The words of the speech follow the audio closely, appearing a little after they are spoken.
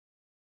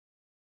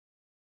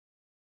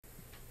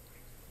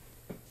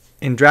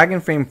In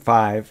Dragonframe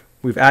 5,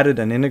 we've added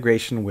an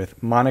integration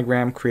with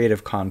Monogram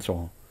Creative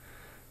Console.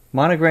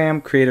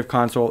 Monogram Creative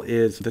Console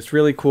is this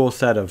really cool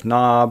set of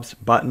knobs,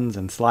 buttons,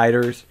 and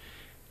sliders.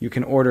 You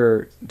can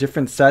order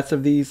different sets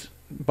of these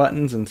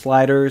buttons and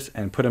sliders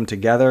and put them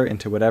together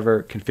into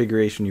whatever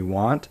configuration you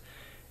want.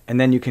 And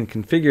then you can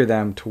configure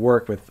them to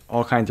work with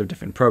all kinds of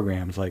different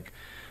programs like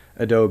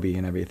Adobe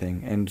and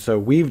everything. And so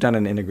we've done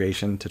an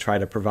integration to try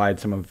to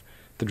provide some of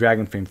the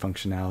Dragonframe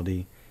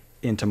functionality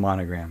into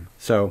Monogram.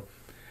 So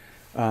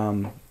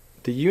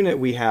the unit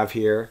we have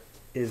here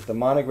is the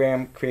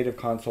Monogram Creative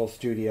Console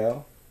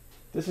Studio.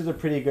 This is a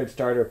pretty good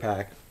starter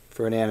pack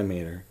for an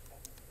animator.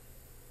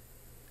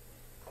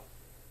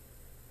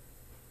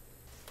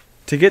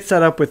 To get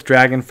set up with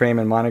Dragonframe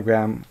and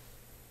Monogram,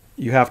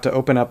 you have to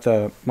open up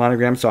the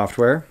Monogram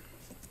software.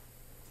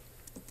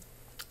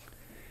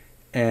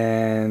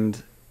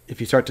 And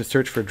if you start to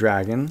search for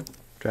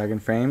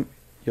Dragonframe,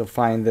 you'll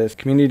find this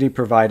community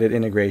provided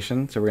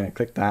integration. So we're going to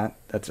click that.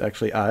 That's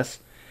actually us.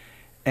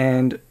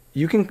 And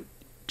you can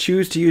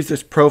choose to use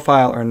this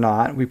profile or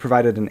not. We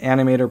provided an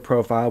animator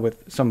profile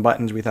with some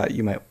buttons we thought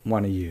you might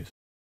want to use.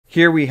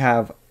 Here we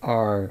have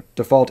our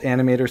default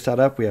animator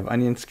setup. We have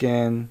onion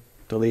skin,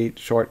 delete,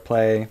 short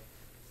play,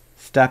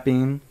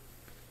 stepping,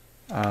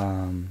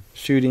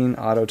 shooting,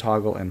 auto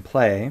toggle, and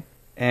play.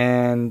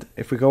 And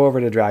if we go over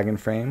to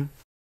Dragonframe,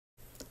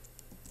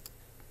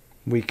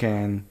 we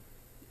can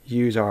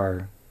use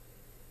our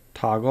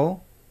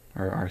toggle,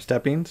 or our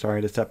stepping,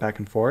 to step back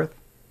and forth,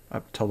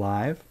 up to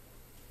live.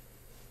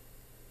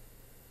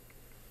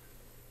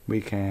 We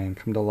can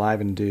come to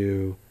live and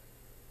do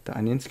the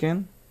onion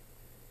skin.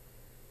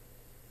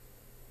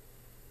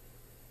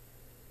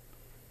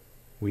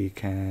 We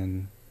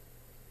can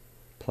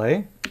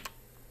play.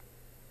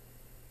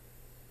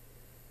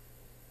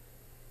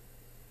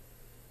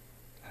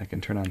 I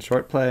can turn on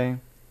short play,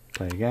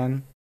 play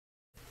again.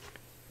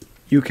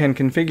 You can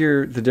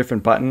configure the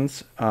different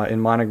buttons in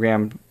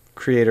Monogram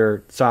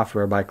Creator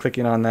software by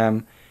clicking on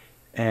them,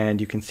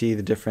 and you can see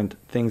the different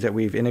things that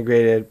we've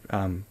integrated,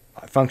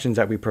 functions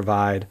that we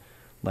provide,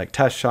 like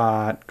test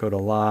shot, go to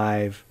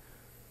live,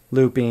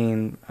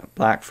 looping,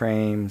 black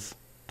frames,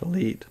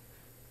 delete,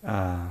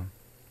 and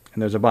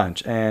there's a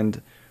bunch.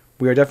 And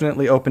we are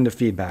definitely open to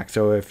feedback.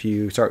 So if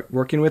you start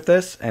working with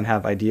this and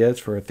have ideas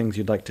for things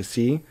you'd like to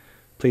see,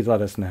 please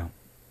let us know.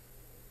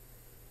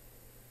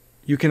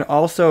 You can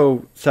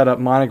also set up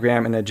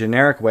Monogram in a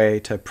generic way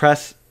to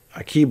press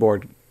a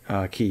keyboard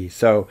key.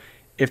 So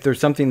if there's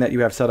something that you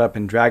have set up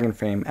in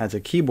Dragonframe as a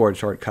keyboard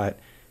shortcut,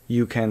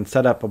 you can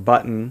set up a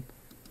button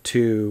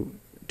to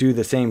do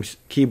the same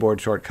keyboard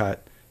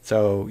shortcut.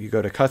 So you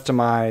go to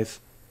Customize,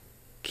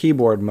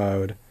 Keyboard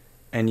Mode,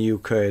 and you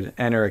could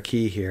enter a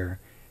key here.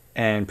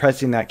 And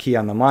pressing that key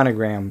on the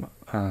Monogram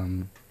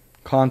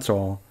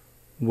console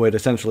would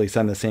essentially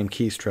send the same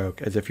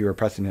keystroke as if you were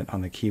pressing it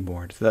on the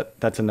keyboard. So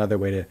that's another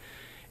way to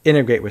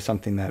integrate with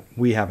something that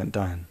we haven't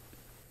done.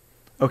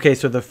 Okay,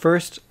 so the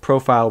first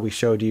profile we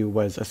showed you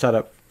was a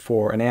setup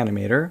for an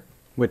animator,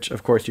 which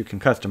of course you can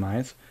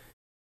customize.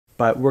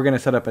 But we're going to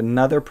set up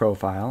another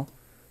profile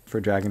for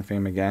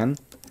Dragonframe again,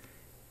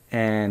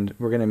 and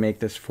we're going to make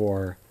this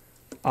for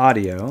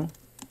audio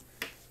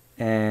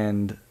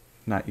and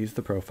not use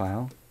the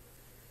profile.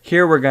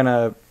 Here we're going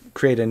to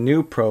create a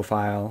new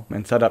profile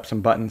and set up some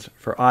buttons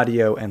for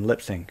audio and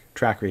lip sync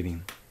track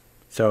reading.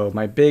 So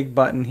my big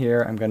button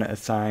here I'm going to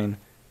assign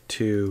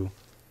to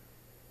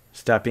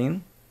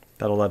stepping.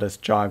 That'll let us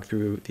jog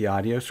through the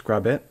audio,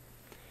 scrub it.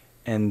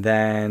 And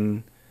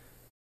then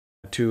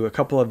to a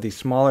couple of these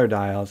smaller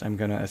dials, I'm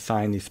going to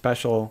assign these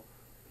special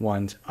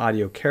ones,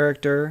 audio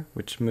character,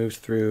 which moves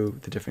through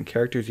the different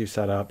characters you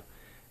set up,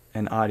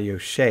 and audio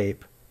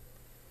shape,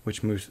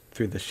 which moves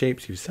through the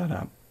shapes you set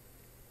up.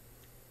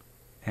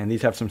 And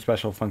these have some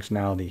special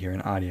functionality here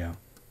in audio.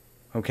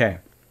 Okay,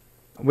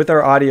 with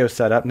our audio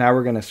set up, now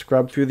we're going to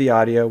scrub through the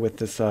audio with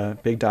this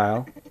big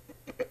dial.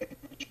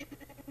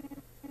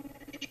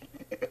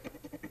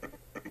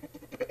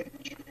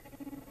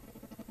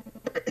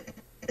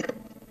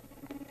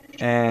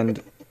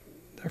 And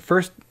our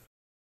first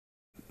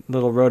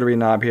little rotary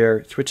knob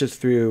here switches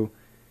through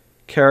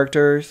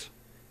characters,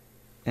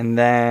 and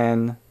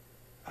then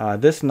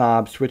this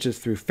knob switches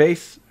through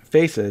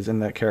faces in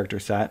the character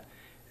set,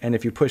 and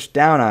if you push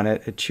down on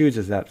it, it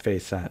chooses that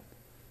face set.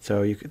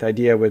 So the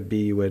idea would be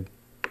you would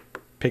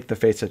pick the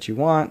face that you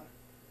want,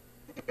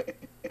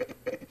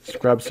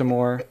 scrub some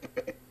more,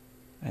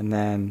 and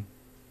then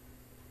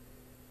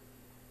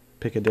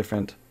pick a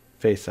different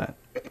face set.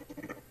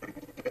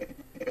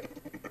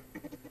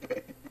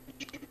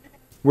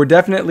 We're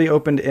definitely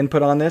open to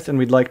input on this, and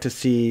we'd like to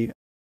see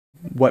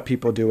what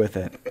people do with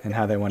it and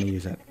how they want to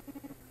use it.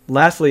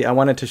 Lastly, I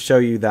wanted to show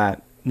you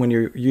that when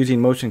you're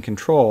using motion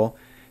control,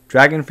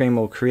 Dragonframe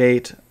will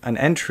create an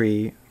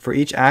entry for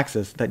each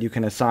axis that you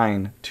can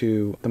assign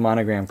to the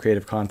Monogram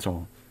Creative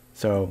Console.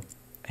 So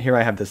here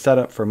I have this set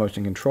up for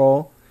motion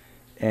control,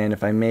 and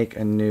if I make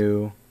a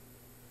new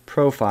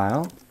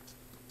profile,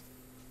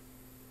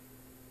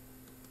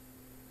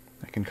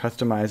 I can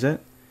customize it.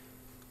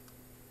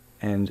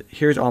 And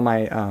here's all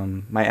my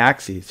my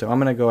axes. So I'm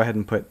going to go ahead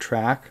and put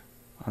track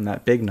on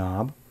that big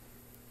knob.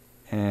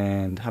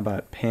 And how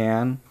about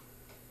pan?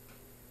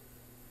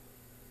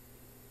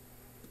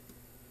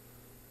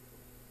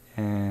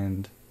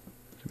 And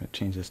I'm going to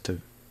change this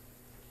to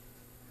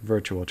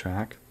virtual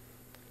track.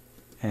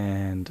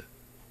 And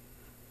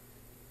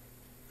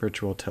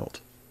virtual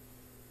tilt.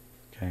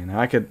 Okay, now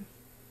I could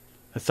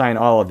assign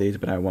all of these,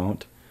 but I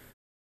won't.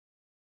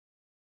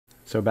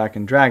 So back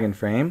in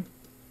Dragonframe,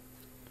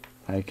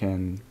 I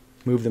can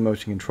move the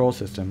motion control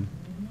system.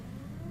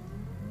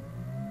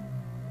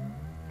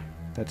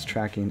 That's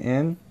tracking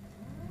in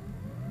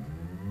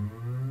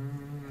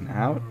and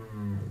out.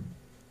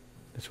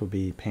 This will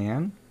be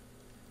pan.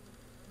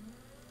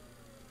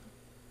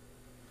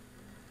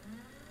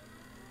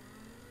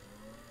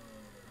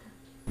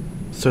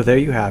 So there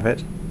you have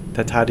it.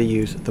 That's how to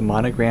use the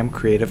Monogram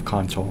Creative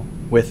Console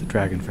with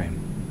Dragonframe.